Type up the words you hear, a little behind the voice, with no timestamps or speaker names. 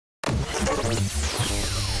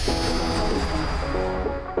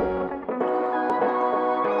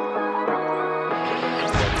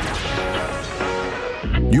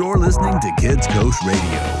You're listening to Kidscoast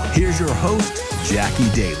Radio. Here's your host, Jackie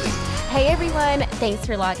Daly. Hey everyone, thanks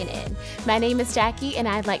for logging in. My name is Jackie and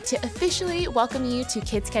I'd like to officially welcome you to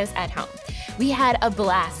Kidscoast at Home. We had a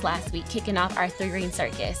blast last week kicking off our 3-ring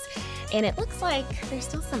circus, and it looks like there's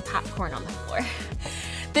still some popcorn on the floor.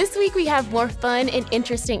 This week we have more fun and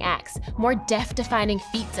interesting acts, more death-defying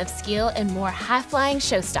feats of skill, and more high-flying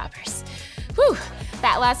showstoppers. Whew,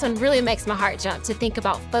 that last one really makes my heart jump to think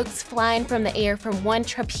about folks flying from the air from one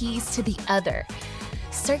trapeze to the other.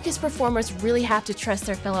 Circus performers really have to trust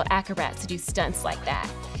their fellow acrobats to do stunts like that.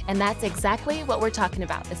 And that's exactly what we're talking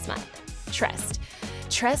about this month. Trust.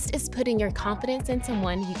 Trust is putting your confidence in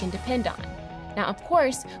someone you can depend on. Now, of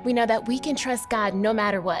course, we know that we can trust God no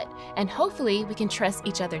matter what, and hopefully we can trust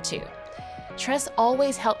each other too. Trust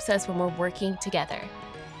always helps us when we're working together.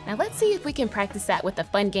 Now let's see if we can practice that with a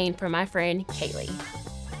fun game from my friend Kaylee.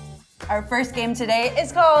 Our first game today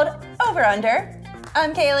is called Over Under.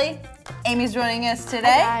 I'm Kaylee. Amy's joining us today.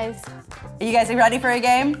 Hi guys. Are you guys ready for a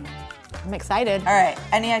game? I'm excited. All right,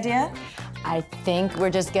 any idea? I think we're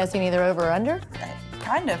just guessing either over or under.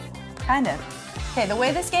 Kind of. Okay, the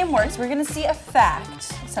way this game works, we're gonna see a fact,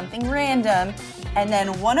 something random, and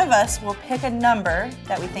then one of us will pick a number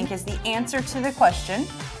that we think is the answer to the question.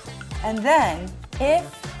 And then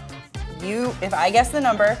if I guess the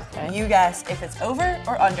number, okay, you guess if it's over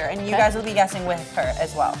or under, and you guys will be guessing with her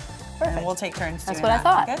as well. Perfect. And we'll take turns That's doing what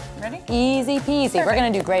that. I thought. Okay, ready? Easy peasy. Perfect. We're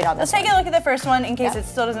gonna do great on Let's this take a look at the first one in case Yeah. it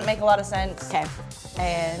still doesn't make a lot of sense. Okay.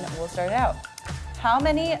 And we'll start it out. How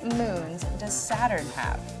many moons does Saturn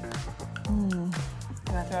have? You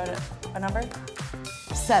wanna throw out a number?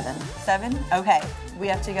 7. 7? Okay. We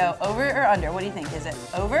have to go over or under. What do you think? Is it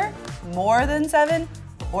over, more than 7,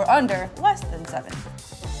 or under, less than 7?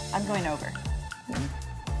 I'm going over.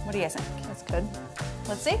 What do you guys think? That's good.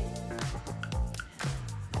 Let's see.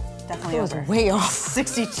 Definitely It was over. way off.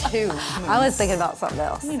 62 moons. I was thinking about something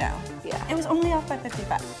else. You know. Yeah. It was only off by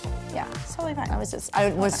 55. Yeah. It's totally fine. I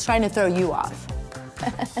was trying to throw you off.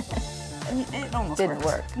 It almost Didn't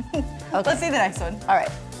work. Okay. Let's see the next one. All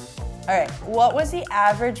right. All right. What was the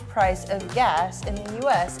average price of gas in the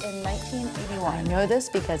U.S. in 1981? I know this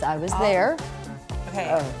because I was there. Okay.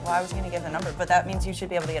 Oh. Well, I was going to give the number, but that means you should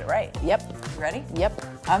be able to get it right. Yep. You ready? Yep.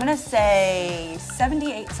 I'm going to say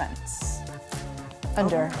 78 cents.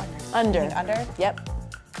 Under. Over, Under. You think under? Yep.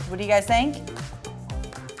 What do you guys think?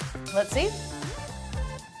 Let's see.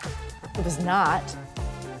 It was not.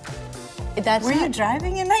 That's Were you not-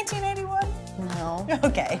 driving in 1981? No.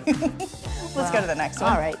 Okay. Let's go to the next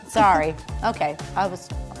one. All right. Sorry. Okay. I was.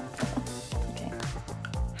 Okay.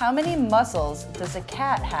 How many muscles does a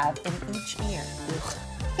cat have in each ear?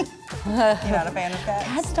 You're not a fan of cats?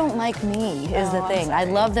 Cats don't like me, is Oh, the I'm thing. I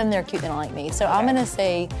sorry. love them, they're cute, they don't like me. So I'm gonna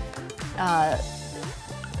say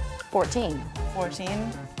 14.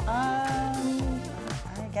 14. I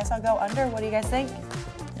guess I'll go under. What do you guys think?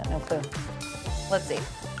 No clue. Let's see.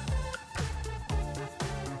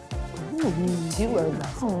 Two or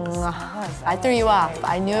I threw you off.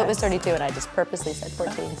 I knew it was 32 and I just purposely said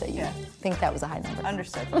 14 so you think that was a high number.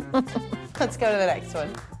 Understood. Let's go to the next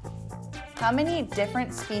one. How many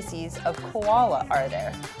different species of koala are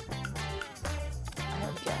there? I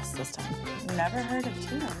would guess this time. Never heard of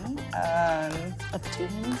too many. Of 2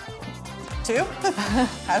 many? 2?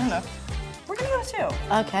 I don't know. We're gonna go 2. What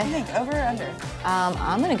do you Okay. think? Over or under?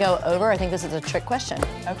 I'm gonna go over. I think this is a trick question.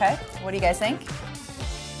 Okay. What do you guys think?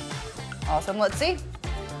 Awesome. Let's see.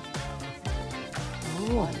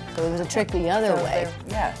 Ooh, so it was a trick the other So way.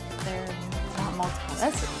 they're not multiple.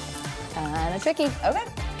 That's kind of tricky. Okay.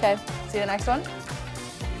 Okay. See the next one?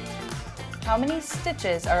 How many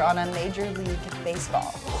stitches are on a Major League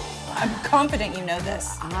Baseball? I'm confident you know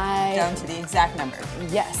this. Down to the exact number.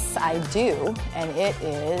 Yes, I do, and it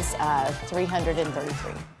is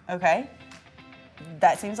 333. Okay.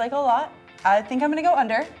 That seems like a lot. I think I'm gonna go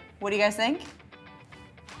under. What do you guys think?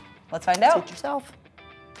 Let's find out. Suit yourself.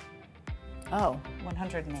 Oh.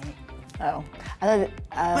 108. Oh. I thought,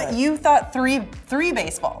 But you thought three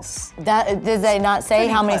baseballs. that, did they not say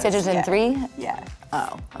Pretty how many close, stitches in yeah. 3? Yeah.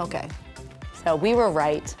 Oh, okay. So we were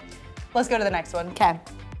right. Let's go to the next one. Okay.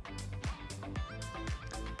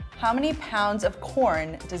 How many pounds of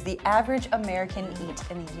corn does the average American eat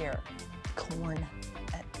in a year? Corn.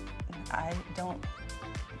 I don't.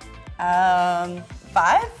 5?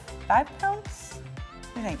 5 pounds?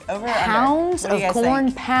 What do you think? Over or under? Pounds What do of you guys corn,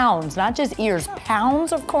 think? pounds, not just ears.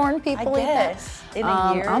 Pounds of corn, people eat that. guess. In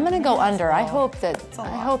a year? I'm gonna go That's under. a I lot. hope that. a I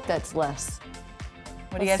lot. hope that's less.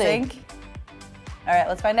 What do you guys Let's see. think? All right,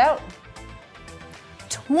 let's find out.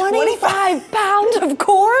 25 pounds of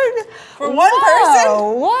corn For one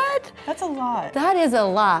person? What? That's a lot. That is a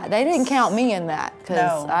lot. They didn't count me in that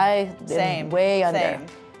because I am way under. Same.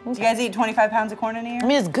 Do you guys eat 25 pounds of corn in a year? I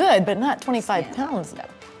mean, it's good, but not 25 pounds. No.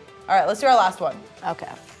 All right, let's do our last one. Okay.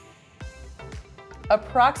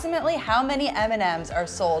 Approximately how many M&Ms are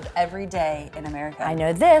sold every day in America? I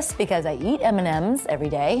know this because I eat M&Ms every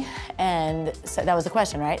day, and so that was the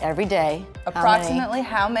question, right? Every day. Approximately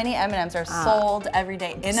how many M&Ms are sold every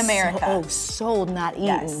day in America? Sold, not eaten.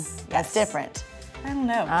 Yes. That's different. I don't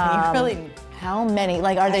know. Can you really? How many?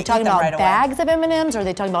 Like, are they talking about bags of M&Ms, or are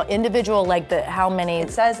they talking about individual? Like how many?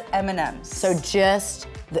 It says M&Ms. So just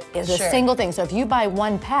the single thing. So if you buy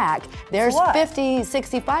one pack, there's 50,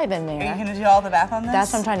 65 in there. Are you gonna do all the math on this?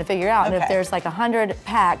 That's what I'm trying to figure out. Okay. And if there's like 100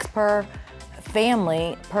 packs per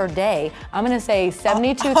family per day, I'm gonna say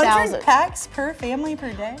 72,000. 100 packs per family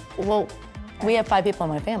per day? Well, we have 5 people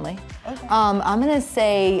in my family. Okay. I'm gonna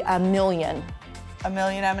say 1 million. 1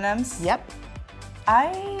 million M&Ms? Yep.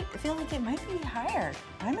 I feel like it might be higher.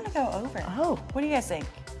 I'm gonna go over. Oh. What do you guys think?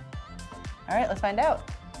 All right, let's find out.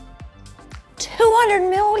 200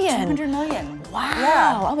 million. 200 million. Wow,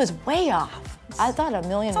 Yeah. I was way off. I thought 1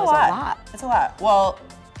 million was a lot. a lot. It's a lot. Well,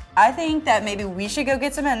 I think that maybe we should go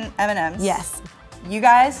get some M&Ms. Yes. You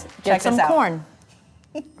guys, check Get some this out. corn.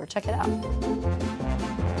 Or check it out.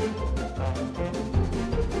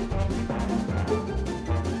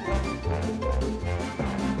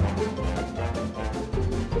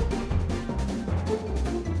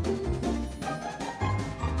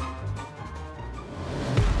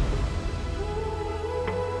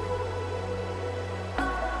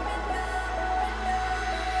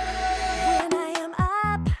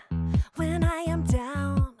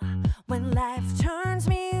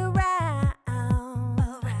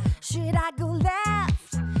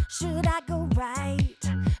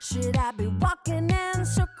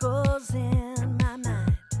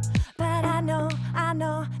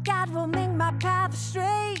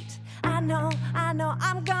 I know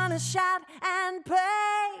I'm gonna shout and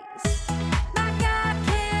praise. My God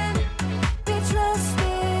can be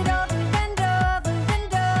trusted over and over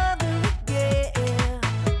and over again.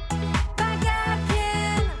 My God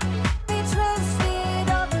can be trusted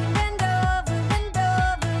over and over and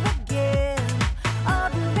over again.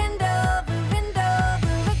 Over and over and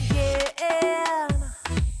over again.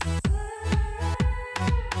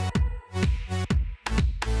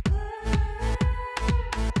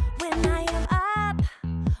 When I am up,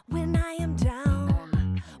 when I am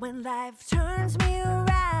down, when life turns me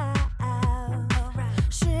around,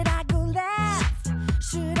 should I go left?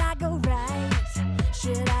 Should I go right?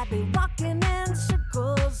 Should I be walking in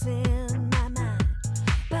circles in my mind?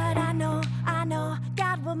 But I know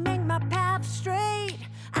God will make my path straight.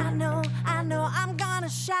 I know I'm gonna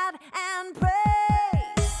shout and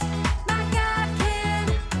praise. My God can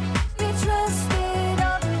be trusted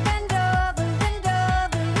over and over and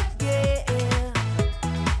over again.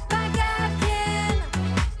 My God can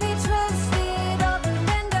be trusted over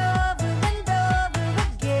and over and over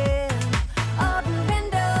again. Over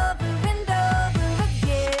and over and over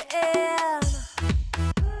again.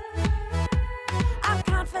 I'm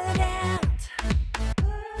confident.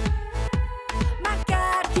 My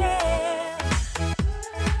God can.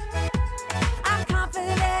 I'm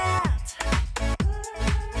confident.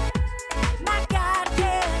 My God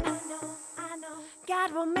can. I know. God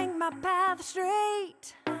will make my path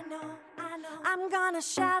straight. I know. I'm gonna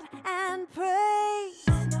shout and praise.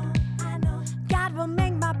 I know. God will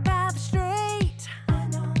make my path straight. I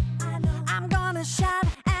know. I'm gonna shout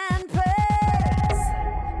and praise.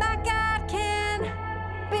 My God can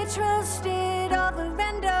be trusted over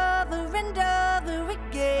and over and over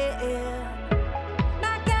again.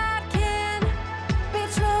 My God can be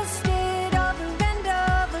trusted over and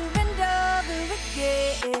over and over again.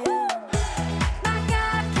 My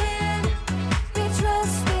God can be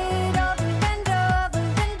trusted over and over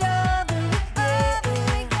and over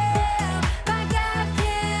again. My God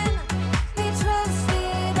can be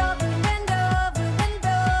trusted over and over and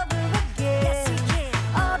over again. Yes, He can.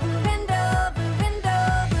 Over and over and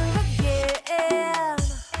over again.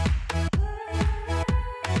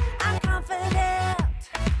 I'm confident.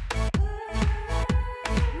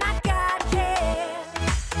 My God can.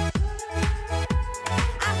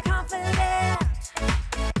 I'm confident.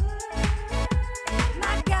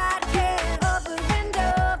 My God can. Over and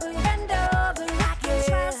over and over. I can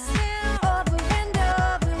trust Him. Over and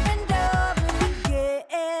over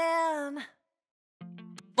again.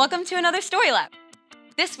 Welcome to another Story Lab.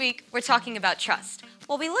 This week, we're talking about trust.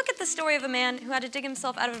 Well, we look at the story of a man who had to dig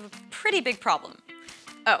himself out of a pretty big problem.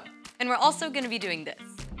 Oh, and we're also going to be doing this.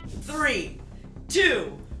 3,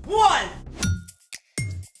 2, 1.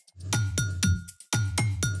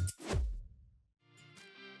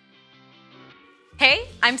 Hey,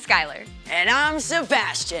 I'm Skylar. And I'm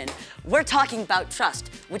Sebastian. We're talking about trust,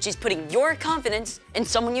 which is putting your confidence in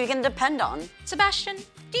someone you can depend on. Sebastian,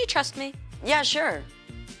 do you trust me? Yeah, sure.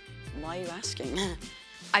 Why are you asking?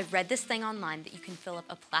 I read this thing online that you can fill up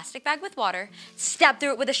a plastic bag with water, stab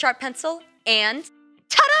through it with a sharp pencil, and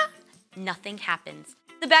ta-da! Nothing happens.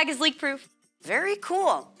 The bag is leak-proof. Very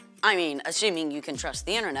cool. I mean, assuming you can trust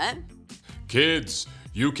the internet. Kids,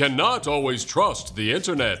 you cannot always trust the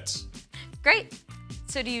internet. Great.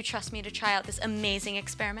 So do you trust me to try out this amazing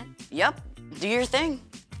experiment? Yep, do your thing.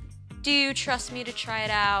 Do you trust me to try it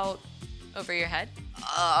out over your head?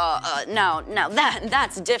 No,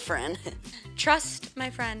 that's different. Trust, my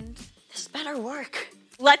friend. This better work.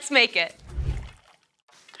 Let's make it.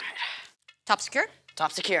 Top secure?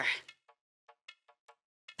 Top secure.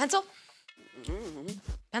 Pencil?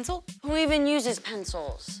 Pencil? Who even uses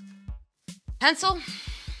pencils? Pencil?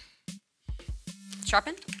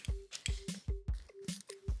 Sharpen?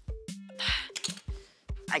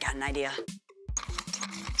 I got an idea.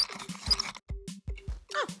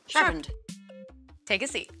 Oh, Sharpened. Take a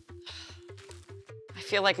seat. I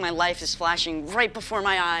feel like my life is flashing right before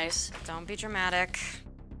my eyes. Don't be dramatic.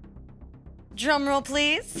 Drum roll,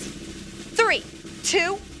 please. 3,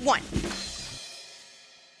 2, 1.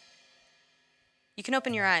 You can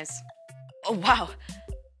open your eyes. Oh, wow.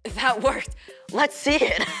 That worked. Let's see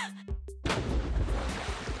it.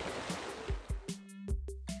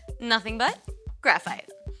 Nothing but graphite.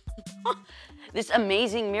 This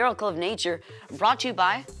amazing miracle of nature brought to you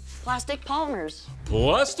by plastic polymers.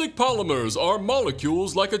 Plastic polymers are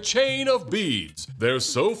molecules like a chain of beads. They're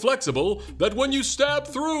so flexible that when you stab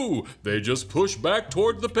through, they just push back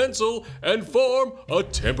toward the pencil and form a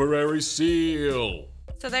temporary seal.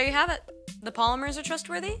 So there you have it. The polymers are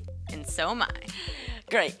trustworthy, and so am I.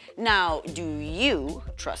 Great. Now, do you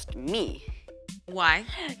trust me? Why?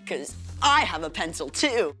 Because I have a pencil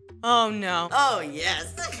too. Oh no. Oh,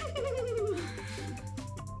 yes.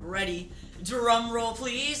 Ready? Drum roll,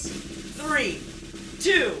 please. 3,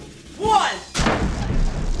 2, 1.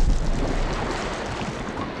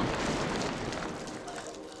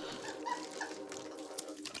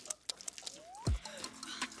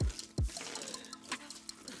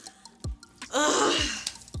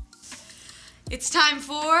 It's time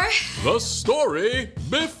for The story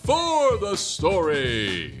before the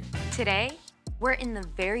story. Today, we're in the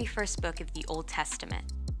very first book of the Old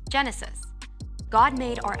Testament, Genesis. God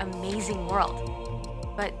made our amazing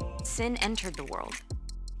world, but sin entered the world.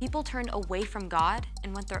 People turned away from God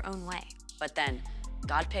and went their own way. But then,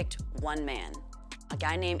 God picked one man, a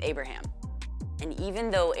guy named Abraham. And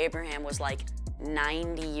even though Abraham was like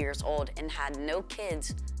 90 years old and had no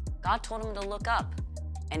kids, God told him to look up.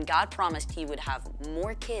 And God promised he would have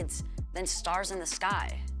more kids than stars in the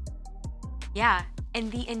sky. Yeah,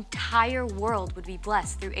 and the entire world would be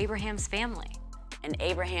blessed through Abraham's family. And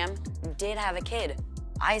Abraham did have a kid,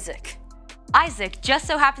 Isaac. Isaac just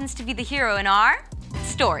so happens to be the hero in our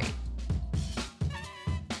story.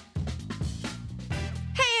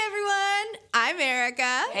 Hey everyone, I'm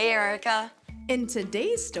Erica. Hey, Erica. In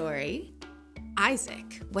today's story,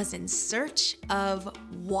 Isaac was in search of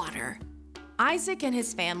water. Isaac and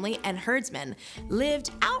his family and herdsmen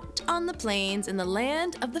lived out on the plains in the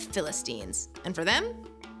land of the Philistines. And for them,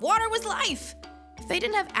 water was life. If they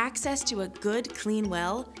didn't have access to a good, clean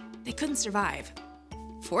well, they couldn't survive.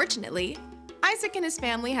 Fortunately, Isaac and his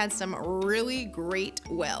family had some really great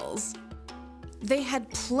wells. They had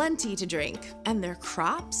plenty to drink, and their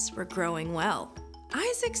crops were growing well.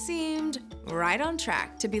 Isaac seemed right on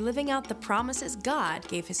track to be living out the promises God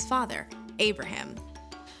gave his father, Abraham.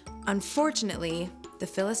 Unfortunately, the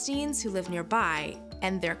Philistines who lived nearby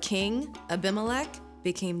and their king, Abimelech,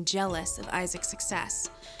 became jealous of Isaac's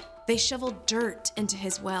success. They shoveled dirt into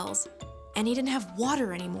his wells, and he didn't have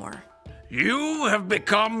water anymore. You have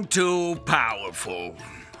become too powerful.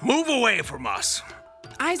 Move away from us.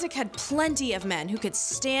 Isaac had plenty of men who could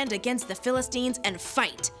stand against the Philistines and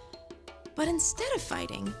fight. But instead of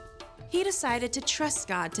fighting, he decided to trust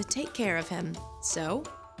God to take care of him. So,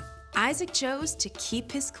 Isaac chose to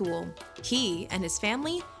keep his cool. He and his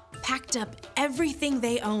family packed up everything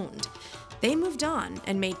they owned. They moved on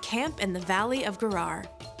and made camp in the valley of Gerar,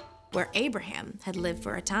 where Abraham had lived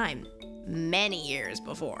for a time, many years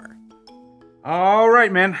before. All right,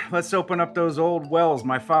 man, let's open up those old wells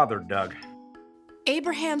my father dug.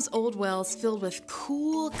 Abraham's old wells filled with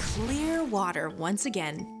cool, clear water once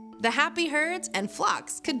again. The happy herds and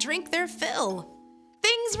flocks could drink their fill.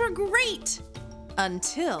 Things were great!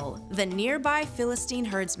 Until the nearby Philistine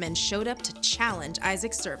herdsmen showed up to challenge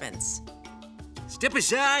Isaac's servants. Step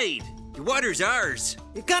aside. The water's ours.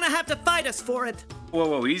 You're gonna have to fight us for it. Whoa,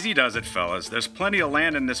 whoa, easy does it, fellas. There's plenty of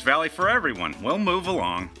land in this valley for everyone. We'll move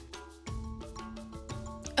along.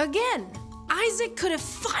 Again, Isaac could have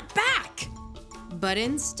fought back, but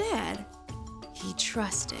instead, he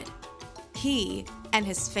trusted. He and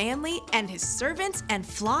his family and his servants and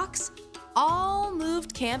flocks all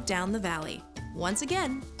moved camp down the valley. Once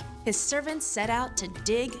again, his servants set out to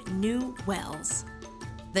dig new wells.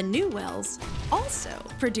 The new wells also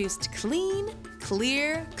produced clean,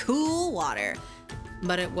 clear, cool water.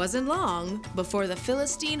 But it wasn't long before the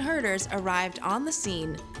Philistine herders arrived on the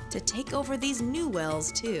scene to take over these new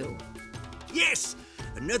wells too. Yes!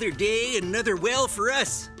 Another day, another well for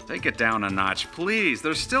us. Take it down a notch, please.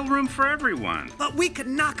 There's still room for everyone. But we could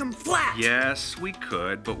knock them flat. Yes, we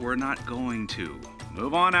could, but we're not going to.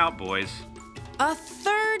 Move on out, boys. A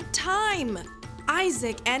third time,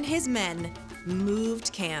 Isaac and his men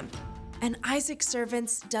moved camp, and Isaac's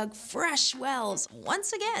servants dug fresh wells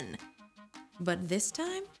once again. But this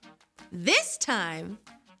time,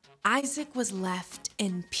 Isaac was left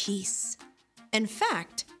in peace. In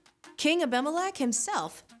fact, King Abimelech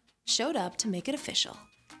himself showed up to make it official.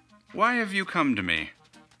 Why have you come to me?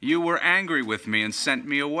 You were angry with me and sent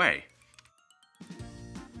me away.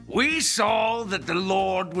 We saw that the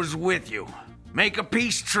Lord was with you. Make a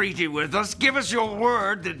peace treaty with us. Give us your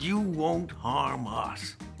word that you won't harm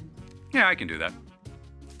us. Yeah, I can do that.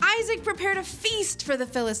 Isaac prepared a feast for the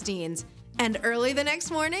Philistines, and early the next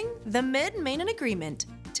morning, the men made an agreement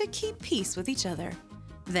to keep peace with each other.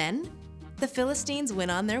 Then, the Philistines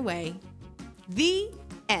went on their way. The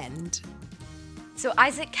end. So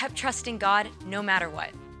Isaac kept trusting God no matter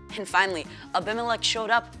what. And finally, Abimelech showed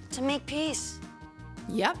up to make peace.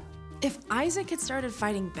 Yep. If Isaac had started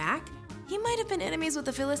fighting back, he might have been enemies with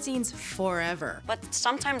the Philistines forever. But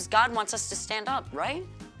sometimes God wants us to stand up, right?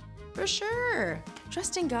 For sure.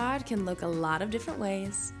 Trusting God can look a lot of different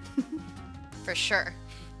ways. For sure.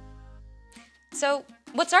 So,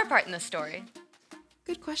 what's our part in this story?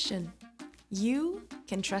 Good question. You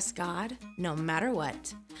can trust God no matter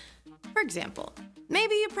what. For example,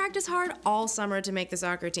 maybe you practice hard all summer to make the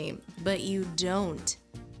soccer team, but you don't.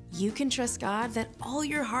 You can trust God that all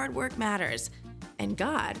your hard work matters, and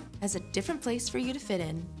God has a different place for you to fit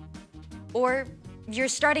in. Or you're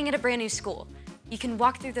starting at a brand new school. You can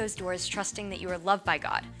walk through those doors trusting that you are loved by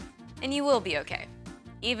God, and you will be okay,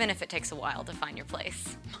 even if it takes a while to find your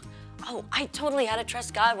place. Oh, I totally had to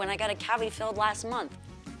trust God when I got a cavity filled last month.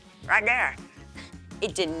 Right there.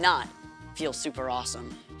 It did not feel super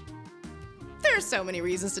awesome. There are so many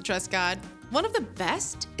reasons to trust God. One of the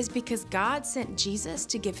best is because God sent Jesus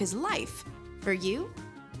to give his life for you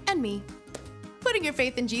and me. Putting your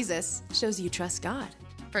faith in Jesus shows you trust God.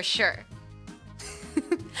 For sure.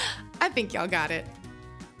 I think y'all got it.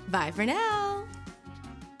 Bye for now.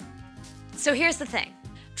 So here's the thing.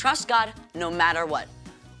 Trust God no matter what.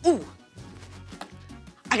 Ooh,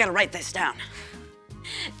 I gotta write this down.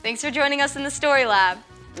 Thanks for joining us in the Story Lab.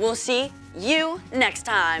 We'll see you next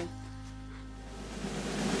time.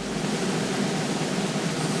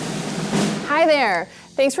 Hi there.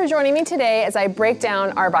 Thanks for joining me today as I break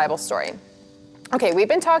down our Bible story. Okay, we've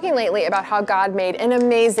been talking lately about how God made an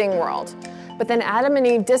amazing world, but then Adam and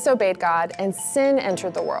Eve disobeyed God and sin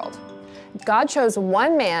entered the world. God chose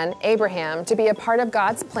one man, Abraham, to be a part of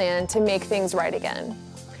God's plan to make things right again.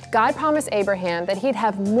 God promised Abraham that he'd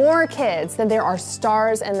have more kids than there are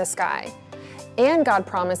stars in the sky. And God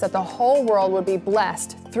promised that the whole world would be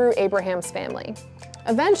blessed through Abraham's family.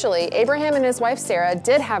 Eventually, Abraham and his wife Sarah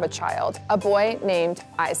did have a child, a boy named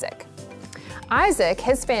Isaac. Isaac,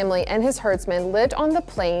 his family, and his herdsmen lived on the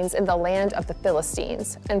plains in the land of the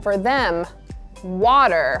Philistines, and for them,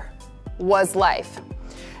 water was life.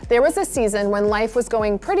 There was a season when life was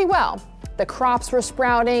going pretty well. The crops were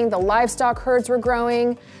sprouting, the livestock herds were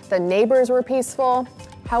growing, the neighbors were peaceful.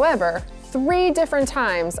 However, 3 different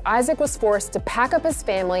times, Isaac was forced to pack up his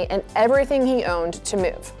family and everything he owned to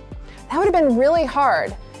move. That would have been really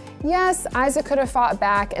hard. Yes, Isaac could have fought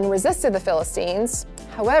back and resisted the Philistines.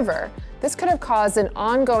 However, this could have caused an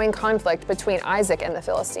ongoing conflict between Isaac and the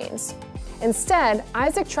Philistines. Instead,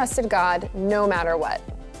 Isaac trusted God no matter what.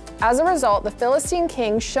 As a result, the Philistine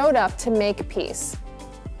king showed up to make peace.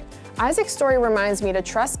 Isaac's story reminds me to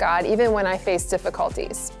trust God even when I face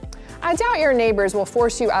difficulties. I doubt your neighbors will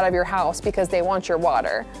force you out of your house because they want your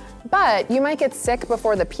water, but you might get sick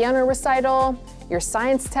before the piano recital, your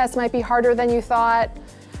science test might be harder than you thought.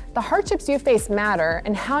 The hardships you face matter,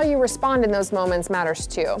 and how you respond in those moments matters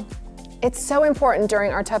too. It's so important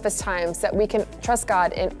during our toughest times that we can trust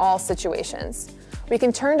God in all situations. We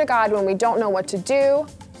can turn to God when we don't know what to do,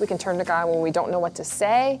 we can turn to God when we don't know what to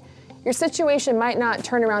say, Your situation might not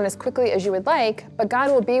turn around as quickly as you would like, but God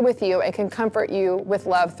will be with you and can comfort you with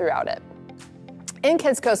love throughout it. In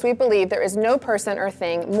Kidscoast, we believe there is no person or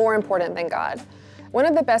thing more important than God. One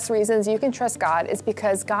of the best reasons you can trust God is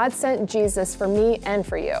because God sent Jesus for me and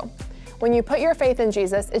for you. When you put your faith in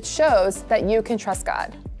Jesus, it shows that you can trust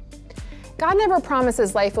God. God never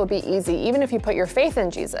promises life will be easy, even if you put your faith in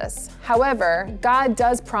Jesus. However, God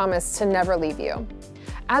does promise to never leave you.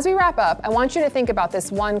 As we wrap up, I want you to think about this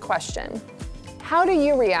one question. How do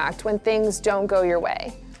you react when things don't go your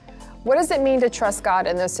way? What does it mean to trust God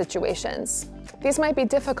in those situations? These might be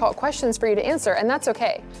difficult questions for you to answer, and that's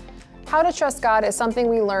okay. How to trust God is something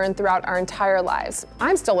we learn throughout our entire lives.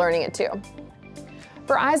 I'm still learning it too.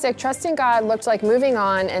 For Isaac, trusting God looked like moving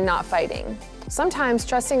on and not fighting. Sometimes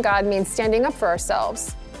trusting God means standing up for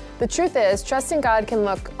ourselves. The truth is, trusting God can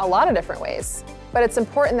look a lot of different ways, but it's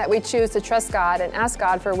important that we choose to trust God and ask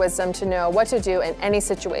God for wisdom to know what to do in any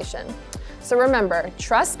situation. So remember,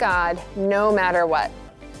 trust God no matter what.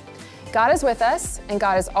 God is with us, and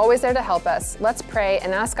God is always there to help us. Let's pray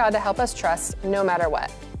and ask God to help us trust no matter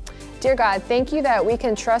what. Dear God, thank you that we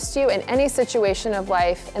can trust you in any situation of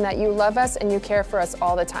life and that you love us and you care for us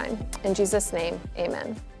all the time. In Jesus' name,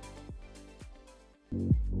 amen.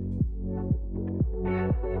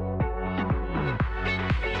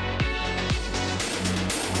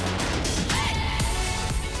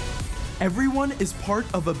 Everyone is part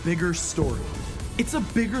of a bigger story. It's a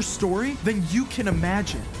bigger story than you can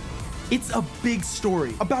imagine. It's a big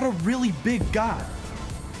story about a really big God.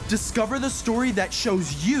 Discover the story that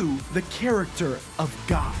shows you the character of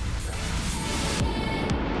God.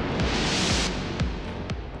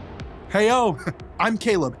 Hey-o, I'm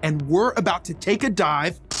Caleb, and we're about to take a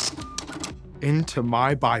dive into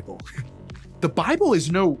my Bible. The Bible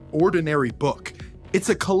is no ordinary book. It's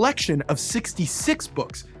a collection of 66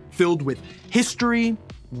 books filled with history,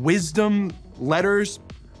 wisdom, letters,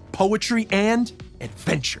 poetry, and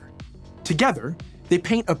adventure. Together, they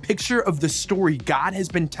paint a picture of the story God has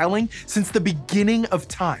been telling since the beginning of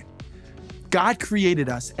time. God created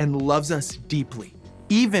us and loves us deeply.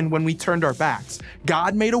 Even when we turned our backs,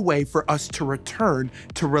 God made a way for us to return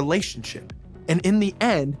to relationship. And in the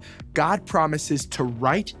end, God promises to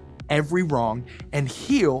right every wrong and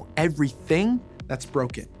heal everything that's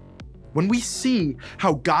broken. When we see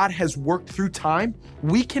how God has worked through time,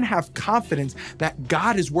 we can have confidence that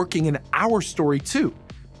God is working in our story too.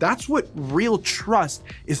 That's what real trust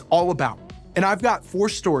is all about. And I've got 4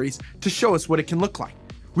 stories to show us what it can look like.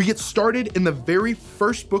 We get started in the very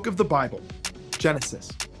first book of the Bible,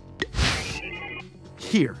 Genesis.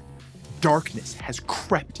 Here, darkness has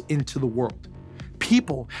crept into the world.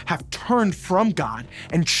 People have turned from God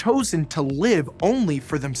and chosen to live only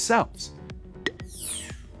for themselves.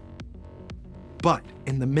 But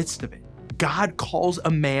in the midst of it, God calls a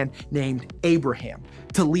man named Abraham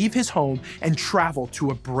to leave his home and travel to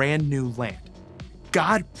a brand new land.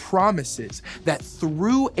 God promises that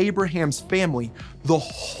through Abraham's family, the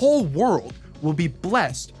whole world will be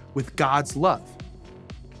blessed with God's love.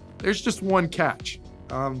 There's just one catch.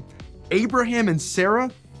 Abraham and Sarah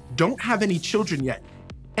don't have any children yet,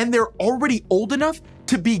 and they're already old enough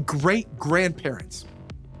to be great-grandparents.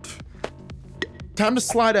 Time to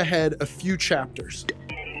slide ahead a few chapters.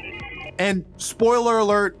 And spoiler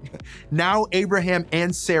alert, now Abraham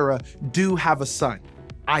and Sarah do have a son,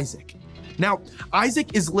 Isaac. Now,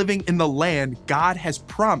 Isaac is living in the land God has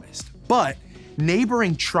promised, but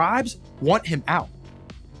neighboring tribes want him out.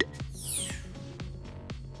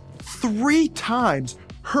 3 times,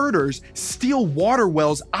 herders steal water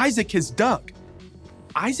wells Isaac has dug.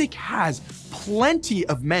 Isaac has plenty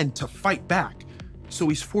of men to fight back, so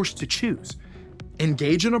he's forced to choose: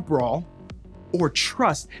 engage in a brawl, or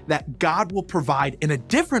trust that God will provide in a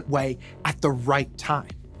different way at the right time.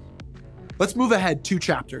 Let's move ahead 2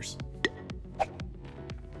 chapters.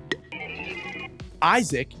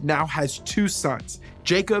 Isaac now has 2 sons,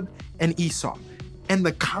 Jacob and Esau, and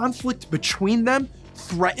the conflict between them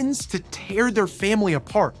threatens to tear their family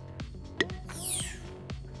apart.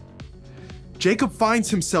 Jacob finds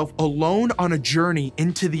himself alone on a journey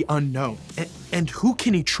into the unknown, and who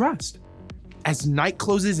can he trust? As night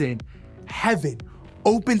closes in, heaven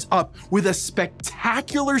opens up with a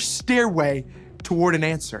spectacular stairway toward an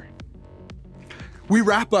answer. We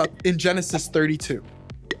wrap up in Genesis 32.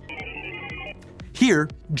 Here,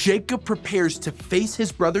 Jacob prepares to face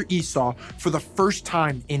his brother Esau for the first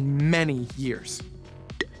time in many years.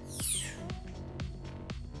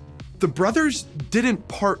 The brothers didn't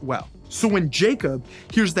part well, so when Jacob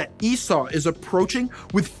hears that Esau is approaching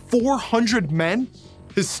with 400 men,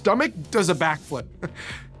 his stomach does a backflip.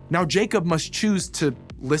 Now Jacob must choose to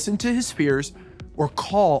listen to his fears or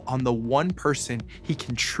call on the one person he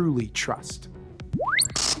can truly trust.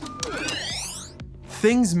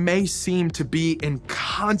 Things may seem to be in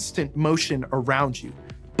constant motion around you,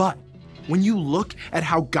 but when you look at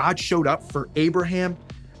how God showed up for Abraham,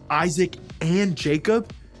 Isaac, and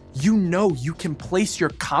Jacob, you know you can place your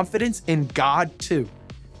confidence in God too.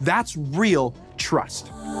 That's real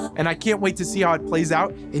trust. And I can't wait to see how it plays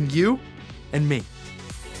out in you and me.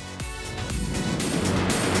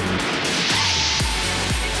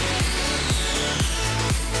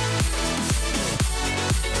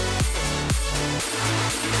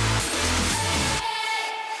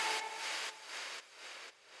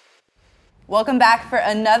 Welcome back for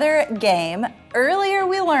another game. Earlier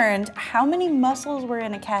we learned how many muscles were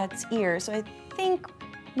in a cat's ear, so I think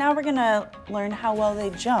now we're gonna learn how well they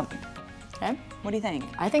jump. Okay. What do you think?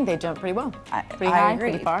 I think they jump pretty well. Pretty I high, agree.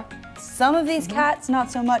 pretty far. Some of these cats,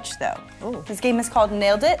 not so much though. Ooh. This game is called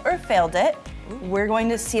Nailed It or Failed It. We're going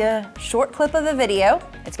to see a short clip of the video.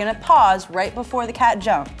 It's gonna pause right before the cat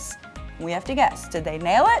jumps. We have to guess, did they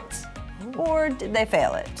nail it or did they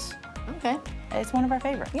fail it? Okay. It's one of our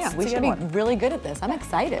favorites. Yeah, we It's a should good be one. really good at this. I'm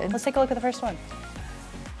excited. Let's take a look at the first one.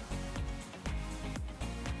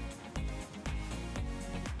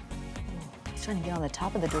 He's trying to get on the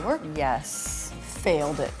top of the door? Yes.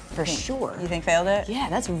 Failed it, for sure. You think failed it? Yeah,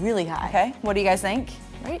 that's really high. Okay, what do you guys think?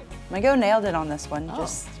 Right? I'm gonna go nailed it on this one. Oh.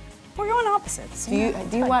 Just, we're going opposites. Do you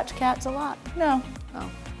it's do you fine. watch cats a lot? No.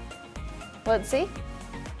 Oh. Let's see.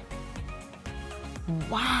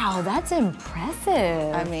 Wow, that's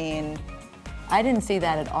impressive. I mean, I didn't see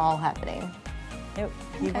that at all happening. you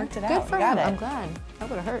Okay. worked it out. Good for you got him. it. I'm glad. That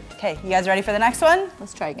would have hurt. Okay, you guys ready for the next one?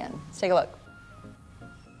 Let's try again. Let's take a look.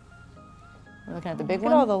 We're looking at the big Look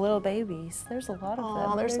one. at all the little babies. There's a lot of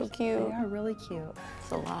them. Oh, they're so There's- cute. They are really cute.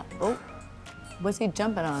 It's a lot. Oh, what's he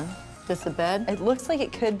jumping on? Just the bed? It looks like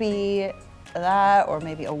it could be that or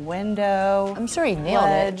maybe a window. I'm sure he nailed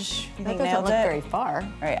ledge. it. You That think doesn't nailed look it? very far.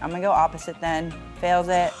 All right, I'm gonna go opposite then. Failed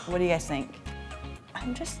it. What do you guys think?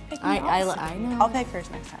 I'm just picking I opposite. know. I'll pick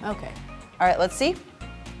first next time. Okay. All right, let's see.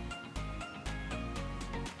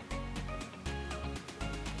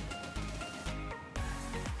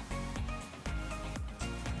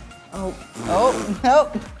 Oh. Oh,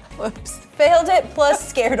 nope. Whoops. Failed it, plus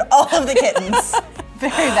scared all of the kittens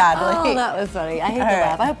very badly. Oh, that was funny. I hate All to right.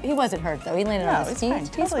 laugh. I hope he wasn't hurt though. He landed No, on his it's feet. fine. He's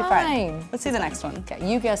Totally fine. Let's see the next one. Okay,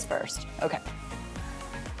 you guess first. Okay.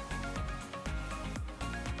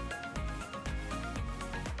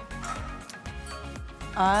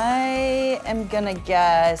 I am gonna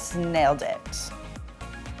guess nailed it.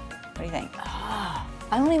 What do you think?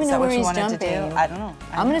 I don't even Is know that where what you he's wanted to jumping. do? I don't know.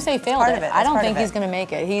 I'm gonna say failed part it. of it. I That's don't part think of he's it. gonna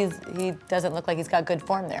make it. He doesn't look like he's got good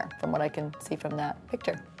form there, from what I can see from that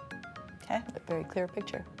picture. Okay. A very clear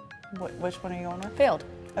picture. Which one are you going with? Failed.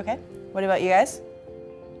 Okay. What about you guys?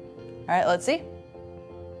 All right, let's see.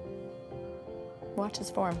 Watch his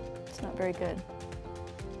form. It's not very good.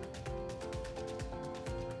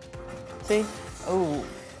 See? Oh,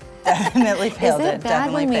 definitely failed Is it it. bad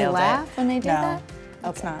Definitely when we failed laugh it. when they do No, that?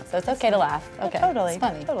 it's not. So it's okay to laugh. Okay. totally, It's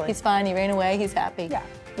funny. totally. He's fine. He ran away. He's happy. Yeah.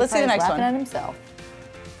 He's Let's see the probably next laughing one. at himself.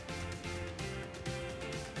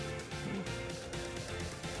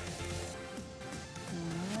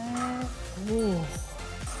 Ooh.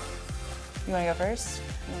 You want to go first?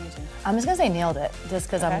 You want me to? I'm just gonna say nailed it, just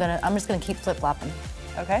because Okay. I'm just gonna keep flip flopping.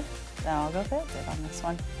 Okay. Then I'll go failed it on this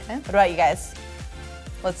one. Okay. What about you guys?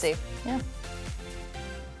 Let's see. Yeah.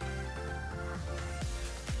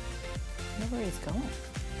 I know where he's going.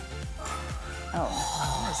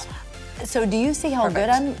 Oh. So do you see how good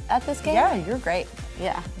I'm at this game? Yeah, you're great.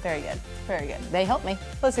 Yeah. Very good. Very good. They help me.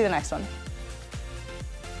 Let's see the next one.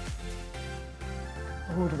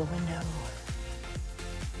 Oh, to the window.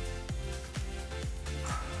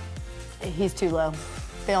 He's too low.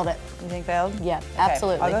 Failed it. You think failed? Yeah, Okay,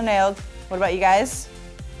 absolutely. I'll go nailed. What about you guys?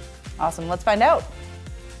 Awesome. Let's find out.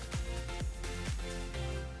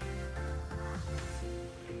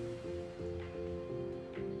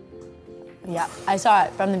 Yeah, I saw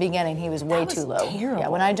it from the beginning. He was way That was too low. terrible. Yeah,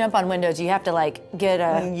 when I jump on windows, you have to like get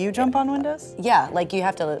a. When you jump on windows? Yeah, like you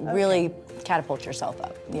have to really catapult yourself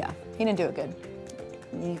up. Yeah, he didn't do it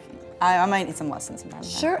good. I might need some lessons sometime.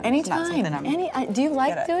 Sure, It's not anytime. something I'm Do you good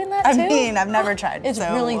like at. doing that I too? mean, I've never tried. It's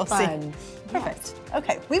so really we'll see. fun. Perfect.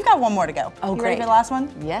 Okay, we've got one more to go. Oh, you great. ready for the last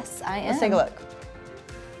one? Yes, I am. Let's take a look.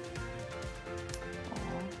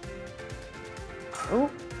 Ooh.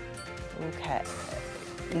 Okay.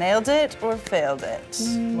 Nailed it or failed it?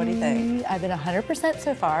 What do you think? I've been 100%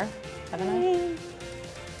 so far, haven't I?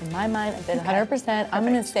 In my mind, I've been 100%. I'm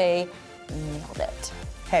gonna say nailed it.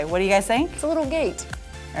 Okay, what do you guys think? It's a little gate.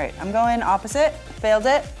 All right, I'm going opposite. Failed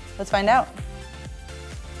it. Let's find out.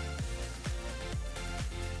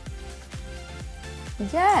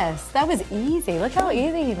 Yes, that was easy. Look how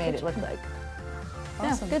easy he made it look like.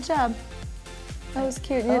 Awesome. Yeah, good job. That was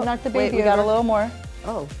cute. You didn't knock the baby Wait, we got a over. little more.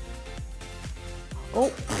 Oh.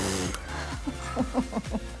 Oh.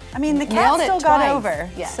 I mean, the cat Nailed it still got twice. over.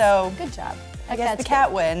 Yes. So Good job. I That guess cat's the cat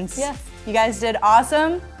good. wins. Yes. You guys did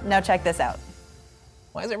awesome. Now check this out.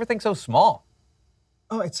 Why is everything so small?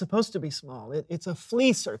 Oh, it's supposed to be small. It's a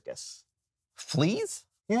flea circus. Fleas?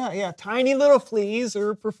 Yeah. Tiny little fleas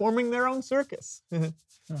are performing their own circus. I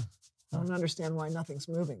don't understand why nothing's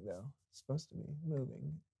moving, though. It's supposed to be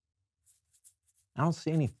moving. I don't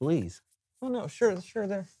see any fleas. Oh, no, sure,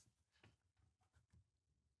 there.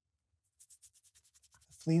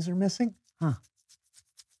 The fleas are missing? Huh.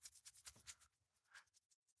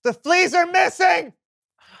 The fleas are missing!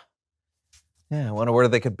 Yeah, I wonder where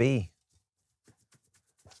they could be.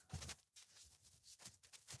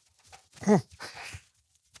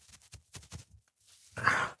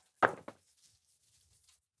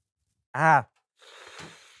 Ah.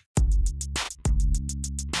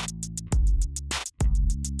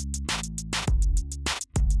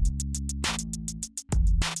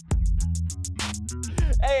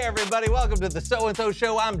 Hey everybody, welcome to the So-and-So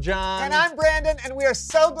Show. I'm John. And I'm Brandon, and we are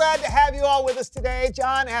so glad to have you all with us today.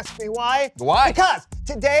 John asked me why. Why? Because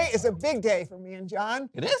today is a big day for me and John.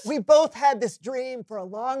 It is? We both had this dream for a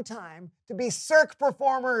long time to be cirque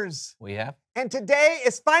performers. We have? And today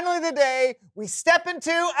is finally the day we step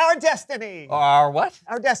into our destiny. Our what?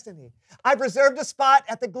 Our destiny. I've reserved a spot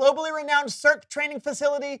at the globally renowned cirque training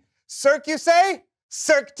facility. Cirque, you say?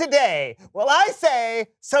 Cirque today. Well, I say,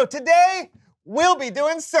 so today, we'll be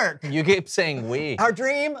doing cirque. You keep saying we. Our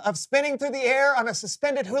dream of spinning through the air on a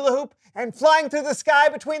suspended hula hoop and flying through the sky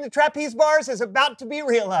between the trapeze bars is about to be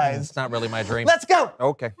realized. It's not really my dream. Let's go.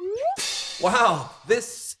 Okay. Wow,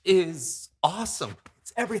 this is awesome.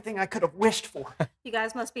 It's everything I could have wished for. You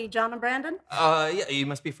guys must be John and Brandon. Yeah, you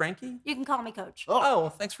must be Frankie. You can call me Coach. Oh, well,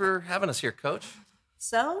 thanks for having us here, Coach.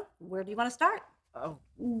 So, where do you want to start? Oh.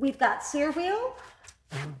 We've got Sear Wheel,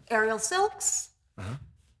 Aerial Silks,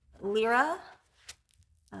 Lyra,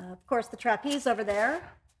 of course the trapeze over there.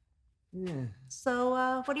 Yeah.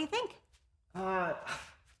 So, what do you think?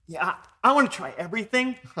 Yeah, I want to try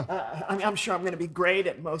everything. I'm sure I'm going to be great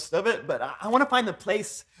at most of it, but I want to find the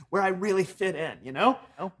place where I really fit in, you know?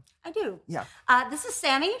 I do. Yeah. This is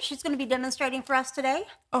Sammy. She's going to be demonstrating for us today.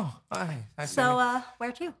 Oh, hi. So,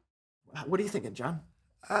 where to? What are you thinking, John?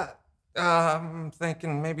 I'm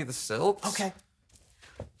thinking maybe the silks. Okay.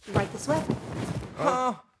 Right this way.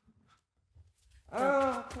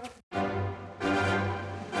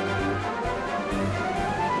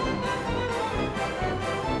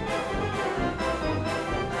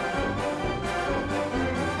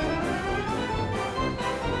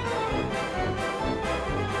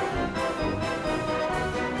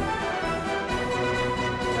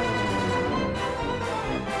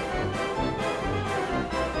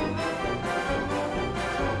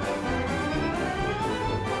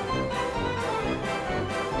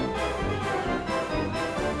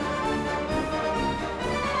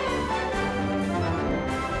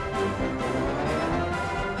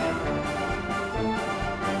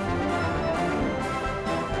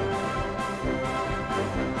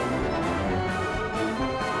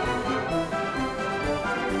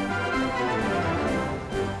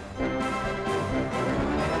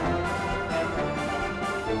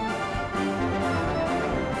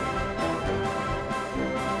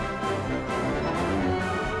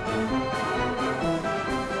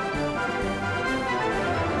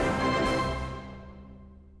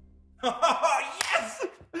 Yes!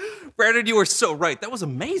 Brandon, you were so right. That was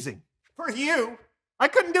amazing. For you, I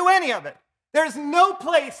couldn't do any of it. There's no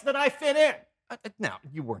place that I fit in. Now,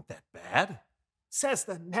 you weren't that bad. Says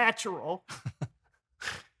the natural.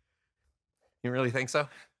 You really think so?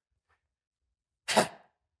 So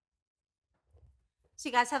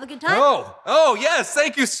you guys have a good time? Oh, yes.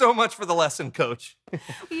 Thank you so much for the lesson, Coach. Well,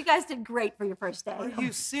 you guys did great for your first day. Are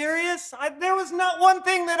you serious? There was not one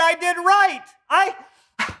thing that I did right.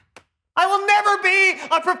 I will never be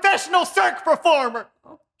a professional cirque performer.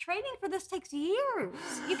 Well, training for this takes years.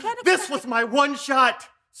 You can't expect This was my one shot.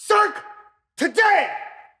 Cirque today.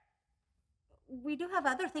 We do have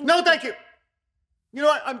other things. No, thank you. You know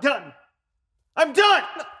what? I'm done. I'm done.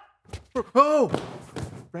 Oh,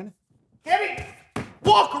 Brandon. Eddie,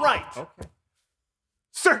 walk right. Okay.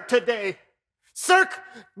 Cirque today. Cirque,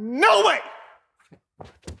 no way.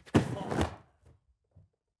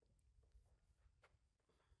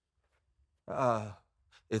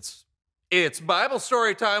 It's Bible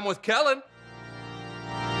story time with Kellen.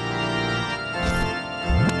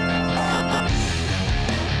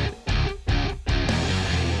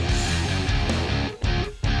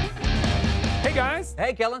 guys.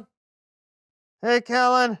 Hey, Kellen. Hey,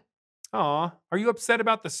 Kellen. Aw, are you upset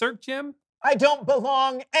about the Cirque Gym? I don't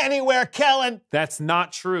belong anywhere, Kellen. That's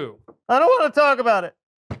not true. I don't want to talk about it.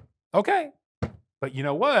 Okay, but you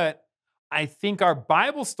know what? I think our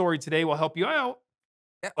Bible story today will help you out.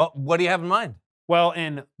 What do you have in mind? Well,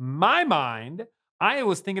 in my mind, I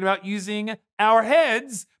was thinking about using our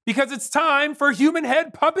heads because it's time for Human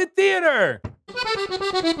Head Puppet Theater.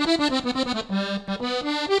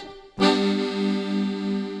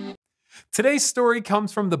 Today's story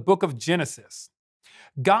comes from the book of Genesis.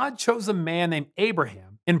 God chose a man named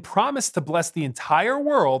Abraham and promised to bless the entire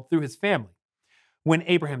world through his family. When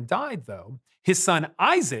Abraham died, though, his son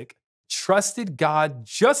Isaac trusted God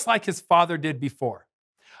just like his father did before.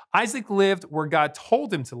 Isaac lived where God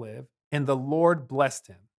told him to live, and the Lord blessed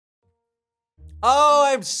him. Oh,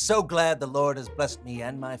 I'm so glad the Lord has blessed me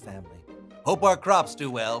and my family. Hope our crops do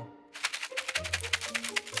well.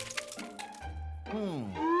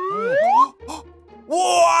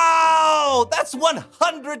 Wow! That's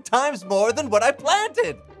 100 times more than what I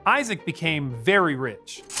planted. Isaac became very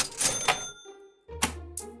rich.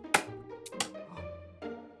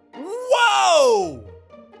 Whoa!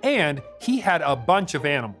 And he had a bunch of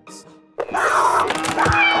animals.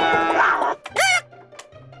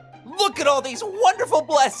 Look at all these wonderful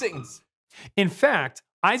blessings. In fact,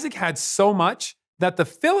 Isaac had so much that the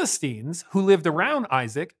Philistines who lived around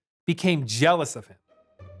Isaac became jealous of him.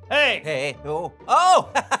 Hey. Oh!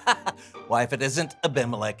 Why, if it isn't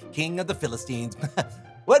Abimelech, king of the Philistines,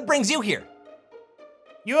 what brings you here?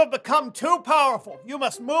 You have become too powerful. You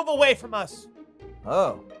must move away from us.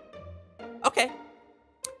 Oh. Okay.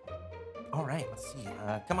 All right, let's see.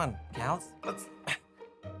 Come on, cows.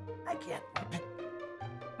 I can't.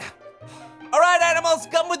 All right, animals,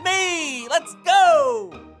 come with me. Let's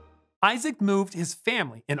go. Isaac moved his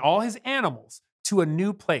family and all his animals to a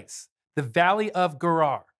new place, the Valley of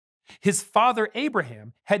Gerar. His father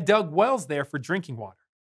Abraham had dug wells there for drinking water.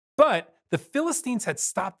 But the Philistines had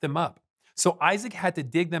stopped them up, so Isaac had to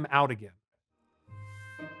dig them out again.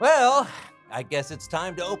 Well, I guess it's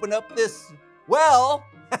time to open up this well.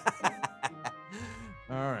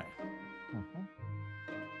 All right.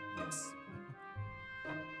 Yes.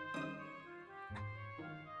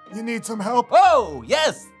 You need some help? Oh,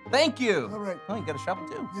 yes. Thank you. All right. Oh, you got a shovel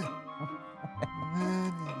too. Yeah.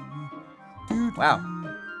 Wow.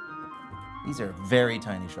 These are very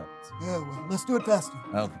tiny shovels. Yeah, well, let's do it faster.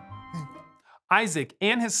 Okay. Isaac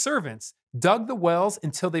and his servants dug the wells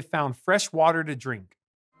until they found fresh water to drink.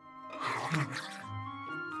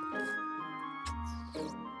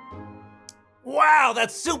 Wow,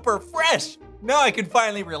 that's super fresh. Now I can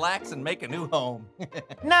finally relax and make a new home.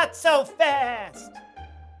 Not so fast.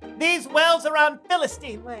 These wells are on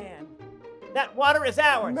Philistine land. That water is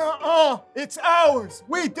ours. No, it's ours.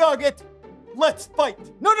 We dug it. Let's fight.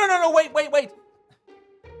 No, wait.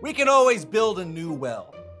 We can always build a new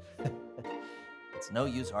well. It's no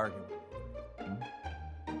use arguing.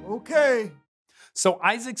 Okay. So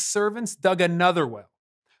Isaac's servants dug another well.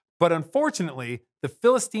 But unfortunately, the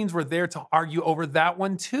Philistines were there to argue over that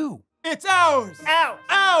one too. It's ours.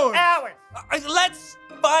 Ours. Let's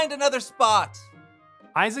find another spot.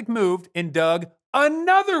 Isaac moved and dug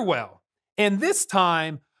another well. And this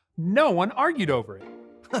time, no one argued over it.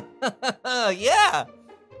 Yeah.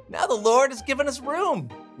 Now the Lord has given us room.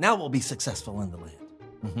 Now we'll be successful in the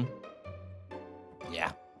land.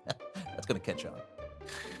 Yeah, that's going to catch on.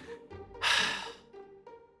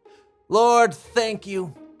 Lord, thank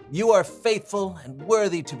you. You are faithful and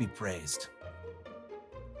worthy to be praised.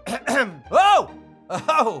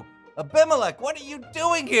 Oh, Abimelech, what are you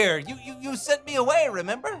doing here? You sent me away,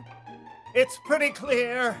 remember? It's pretty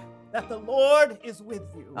clear that the Lord is with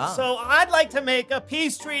you. So I'd like to make a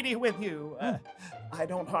peace treaty with you. I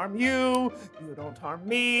don't harm you, you don't harm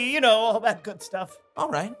me, all that good stuff. All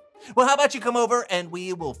right. Well, how about you come over and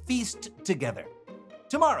we will feast together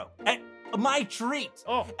tomorrow at my treat.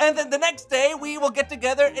 Oh. And then the next day we will get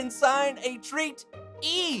together and sign a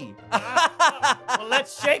treat-e. Well,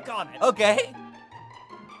 let's shake on it. Okay.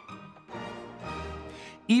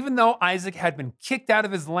 Even though Isaac had been kicked out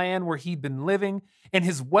of his land where he'd been living and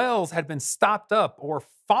his wells had been stopped up or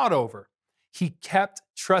fought over, he kept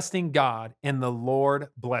trusting God and the Lord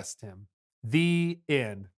blessed him. The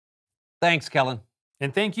end. Thanks, Kellen.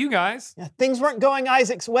 And thank you guys. Yeah, things weren't going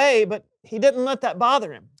Isaac's way, but he didn't let that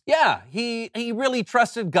bother him. Yeah, he really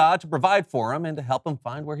trusted God to provide for him and to help him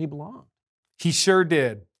find where he belonged. He sure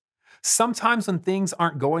did. Sometimes when things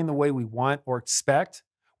aren't going the way we want or expect,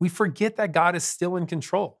 we forget that God is still in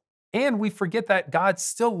control. And we forget that God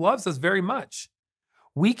still loves us very much.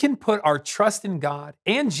 We can put our trust in God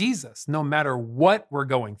and Jesus no matter what we're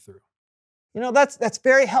going through. You know, that's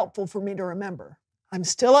very helpful for me to remember. I'm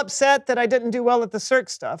still upset that I didn't do well at the circ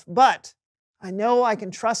stuff, but I know I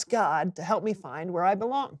can trust God to help me find where I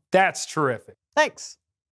belong. That's terrific. Thanks.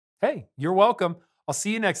 Hey, you're welcome. I'll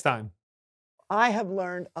see you next time. I have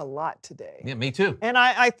learned a lot today. Yeah, me too. And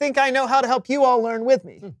I think I know how to help you all learn with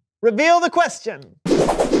me. Reveal the question.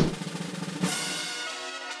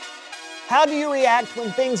 How do you react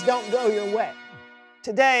when things don't go your way?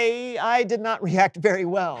 Today, I did not react very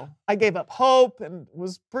well. I gave up hope and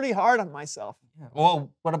was pretty hard on myself.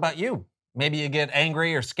 Well, what about you? Maybe you get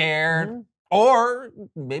angry or scared, or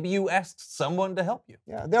maybe you ask someone to help you.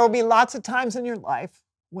 Yeah, there will be lots of times in your life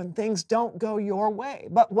when things don't go your way.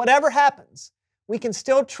 But whatever happens, we can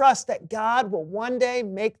still trust that God will one day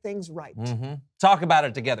make things right. Talk about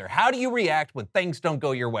it together. How do you react when things don't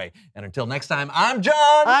go your way? And until next time, I'm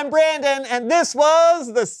John. I'm Brandon, and this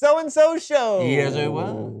was the So-and-So Show. Yes, it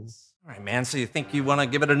was. All right, man, so you think you want to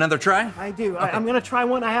give it another try? I do. Okay. I'm going to try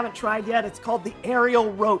one I haven't tried yet. It's called the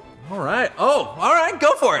aerial rope. All right. Oh, all right,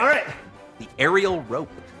 go for it. All right. The aerial rope.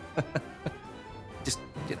 Just,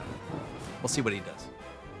 we'll see what he does.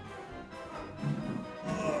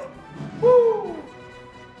 Woo!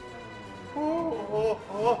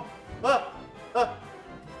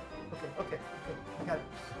 Okay. I got it.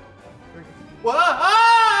 Very good. Whoa!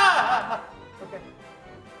 Ah! Okay.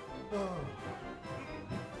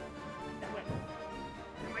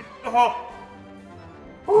 Oh.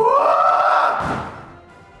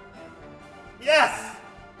 Yes!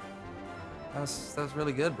 That was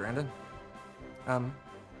really good, Brandon. I'll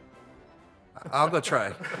go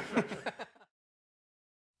try.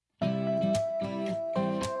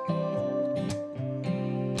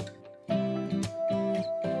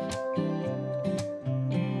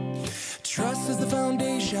 Trust is the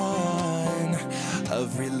foundation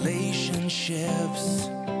of relationships.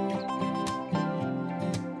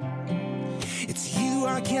 It's you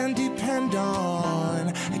I can depend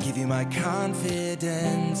on. I give you my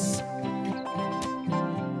confidence.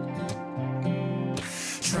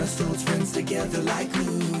 Trust holds friends together like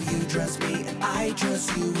glue. You trust me and I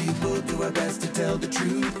trust you. We both do our best to tell the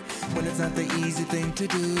truth when it's not the easy thing to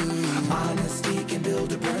do. Honesty can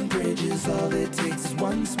build or burn bridges. All it takes is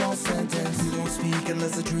one small sentence. You don't speak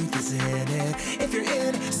unless the truth is in it. If you're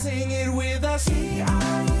in, sing it with us.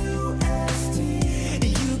 T-R-U-S-T.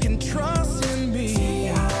 You can trust in me.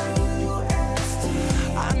 T-R-U-S-T.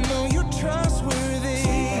 I know you're trustworthy.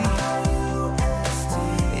 T-R-U-S-T.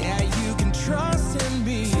 Yeah, you can trust in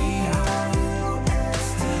me.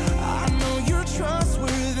 T-R-U-S-T. I know you're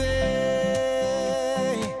trustworthy.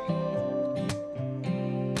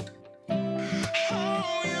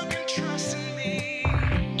 Oh, you can trust in me.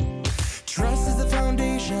 Trust is the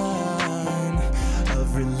foundation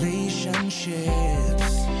of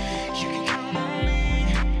relationships. You can count on me.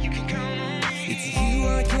 You can count on me. It's you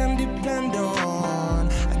I can depend on.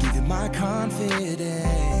 I give you my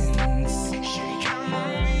confidence. You can count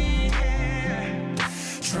on me. Yeah.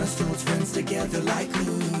 Trust holds friends together like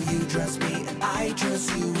glue. You trust me and I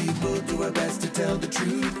trust you. We both do our best to tell the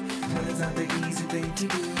truth when it's not the easy thing to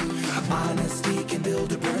do. Honesty can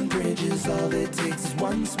build or burn bridges. All it takes is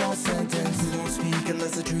one small sentence. You don't speak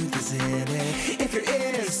unless the truth is in it. If you're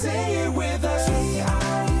in it, say it with us.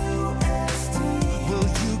 T-R-U-S-T. Well,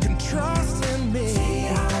 you can trust in me.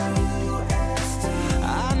 T-R-U-S-T.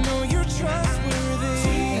 I know you're trustworthy.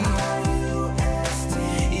 T-R-U-S-T.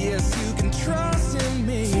 Yes, you can trust in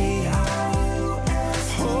me.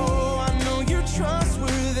 T-R-U-S-T. Oh, I know you're trustworthy.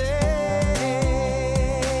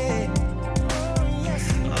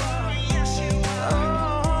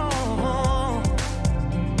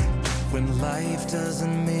 When life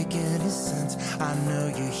doesn't make any sense, I know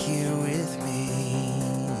you're here with me.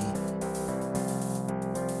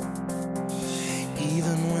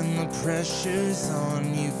 Even when the pressure's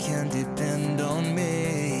on, you can depend on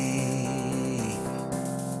me.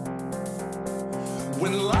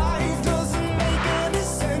 When life doesn't make any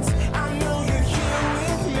sense, I know you're here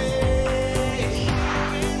with me.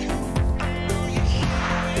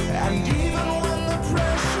 And even when the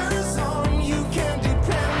pressure's on, you can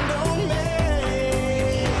depend on me.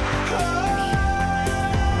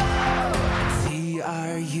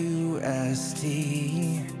 T-R-U-S-T.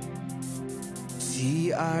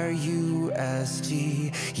 T-R-U-S-T.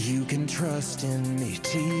 You can trust in me.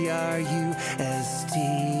 T-R-U-S-T.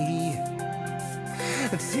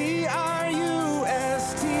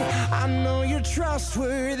 T-R-U-S-T. I know you're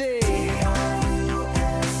trustworthy.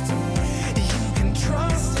 T-R-U-S-T. You can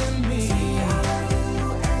trust in me.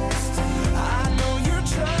 T-R-U-S-T. I know you're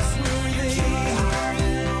trustworthy.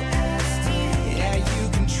 T-R-U-S-T. Yeah, you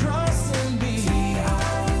can trust in me.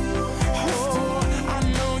 T-R-U-S-T. Oh, I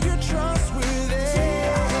know you're trustworthy.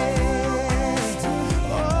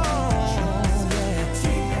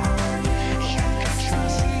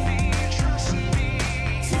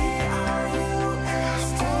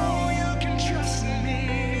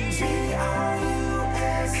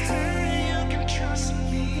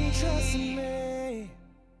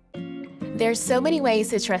 There's so many ways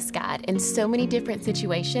to trust God and so many different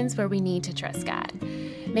situations where we need to trust God.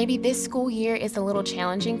 Maybe this school year is a little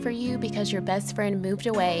challenging for you because your best friend moved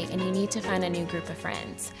away and you need to find a new group of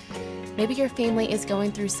friends. Maybe your family is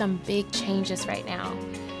going through some big changes right now.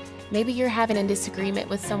 Maybe you're having a disagreement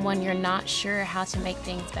with someone you're not sure how to make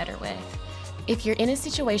things better with. If you're in a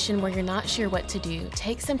situation where you're not sure what to do,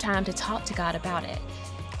 take some time to talk to God about it.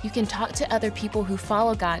 You can talk to other people who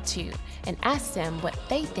follow God too and ask them what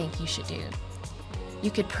they think you should do.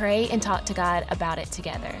 You could pray and talk to God about it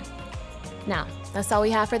together. Now, that's all we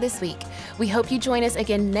have for this week. We hope you join us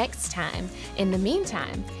again next time. In the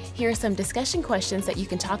meantime, here are some discussion questions that you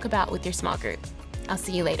can talk about with your small group. I'll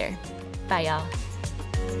see you later. Bye, y'all.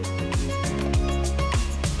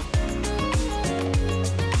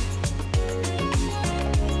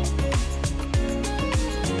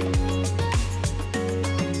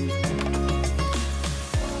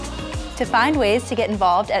 To find ways to get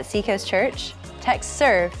involved at Seacoast Church, text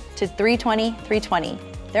SERVE to 320 320.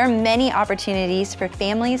 There are many opportunities for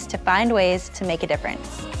families to find ways to make a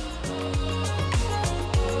difference.